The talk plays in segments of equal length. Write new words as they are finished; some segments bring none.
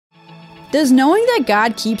Does knowing that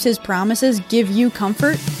God keeps His promises give you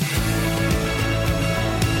comfort?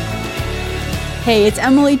 Hey, it's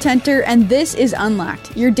Emily Tenter, and this is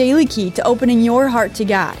Unlocked, your daily key to opening your heart to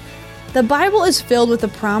God. The Bible is filled with the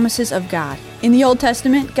promises of God. In the Old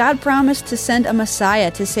Testament, God promised to send a Messiah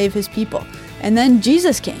to save His people, and then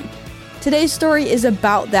Jesus came. Today's story is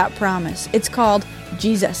about that promise. It's called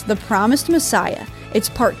Jesus, the Promised Messiah. It's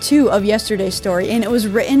part 2 of yesterday's story, and it was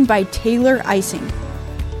written by Taylor Eising.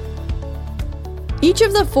 Each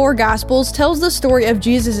of the 4 Gospels tells the story of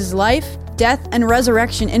Jesus' life, death, and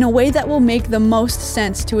resurrection in a way that will make the most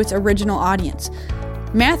sense to its original audience.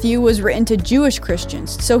 Matthew was written to Jewish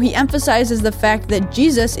Christians, so he emphasizes the fact that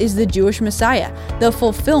Jesus is the Jewish Messiah, the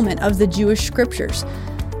fulfillment of the Jewish scriptures.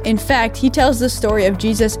 In fact, he tells the story of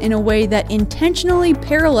Jesus in a way that intentionally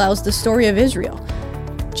parallels the story of Israel.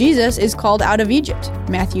 Jesus is called out of Egypt,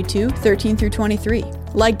 Matthew 2:13-23,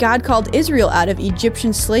 like God called Israel out of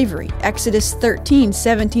Egyptian slavery, Exodus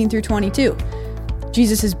 13:17-22.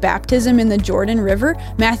 Jesus' baptism in the Jordan River,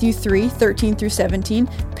 Matthew 3:13-17,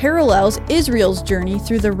 parallels Israel's journey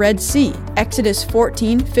through the Red Sea, Exodus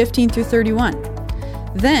 14:15-31.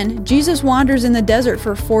 Then, Jesus wanders in the desert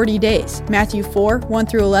for 40 days, Matthew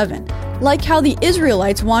 4:1-11, like how the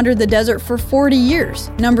Israelites wandered the desert for 40 years,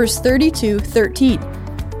 Numbers 32:13.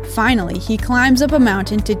 Finally, he climbs up a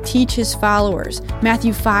mountain to teach his followers,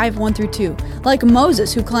 Matthew 5:1-2, like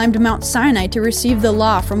Moses who climbed Mount Sinai to receive the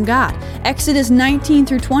law from God, Exodus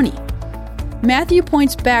 19-20. Matthew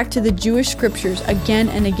points back to the Jewish scriptures again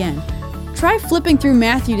and again. Try flipping through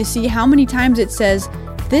Matthew to see how many times it says,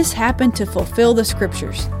 "This happened to fulfill the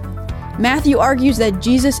scriptures." Matthew argues that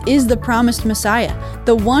Jesus is the promised Messiah,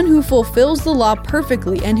 the one who fulfills the law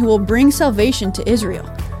perfectly and who will bring salvation to Israel.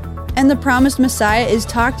 And the promised Messiah is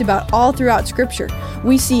talked about all throughout Scripture.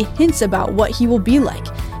 We see hints about what he will be like.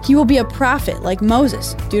 He will be a prophet like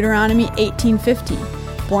Moses, Deuteronomy 18:15,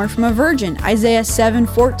 born from a virgin, Isaiah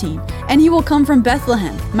 7:14, and he will come from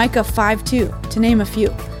Bethlehem, Micah 5:2, to name a few.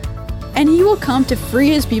 And he will come to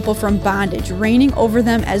free his people from bondage, reigning over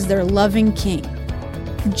them as their loving king.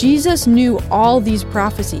 Jesus knew all these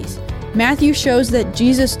prophecies. Matthew shows that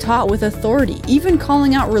Jesus taught with authority, even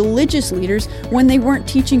calling out religious leaders when they weren't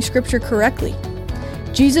teaching Scripture correctly.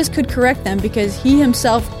 Jesus could correct them because he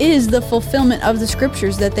himself is the fulfillment of the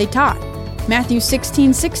Scriptures that they taught. Matthew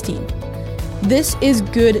 16:16. This is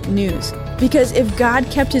good news, because if God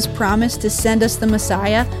kept his promise to send us the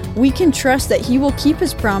Messiah, we can trust that he will keep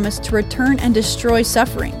his promise to return and destroy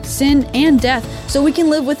suffering, sin, and death, so we can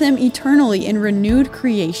live with him eternally in renewed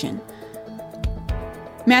creation.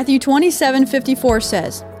 Matthew 27:54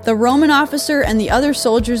 says, "The Roman officer and the other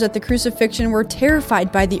soldiers at the crucifixion were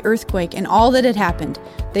terrified by the earthquake and all that had happened.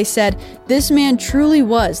 They said, 'This man truly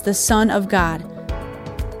was the Son of God.'"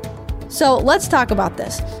 So let's talk about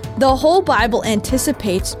this. The whole Bible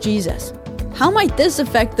anticipates Jesus. How might this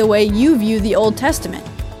affect the way you view the Old Testament?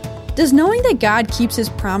 Does knowing that God keeps his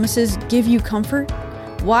promises give you comfort?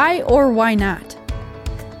 Why or why not?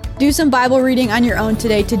 Do some Bible reading on your own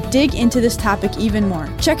today to dig into this topic even more.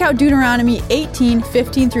 Check out Deuteronomy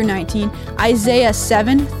 18:15-19, Isaiah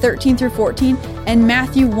 7:13-14, and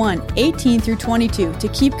Matthew 1:18-22 to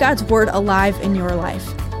keep God's Word alive in your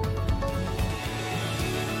life.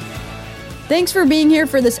 Thanks for being here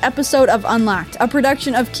for this episode of Unlocked, a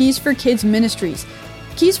production of Keys for Kids Ministries.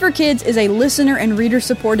 Keys for Kids is a listener and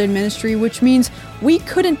reader-supported ministry, which means we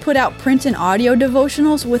couldn't put out print and audio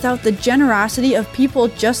devotionals without the generosity of people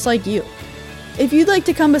just like you. If you'd like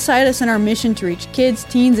to come beside us in our mission to reach kids,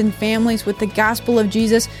 teens, and families with the gospel of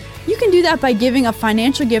Jesus, you can do that by giving a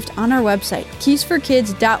financial gift on our website,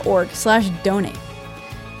 keysforkids.org/donate.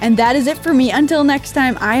 And that is it for me. Until next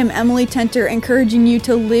time, I am Emily Tenter, encouraging you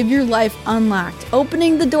to live your life unlocked,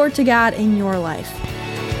 opening the door to God in your life.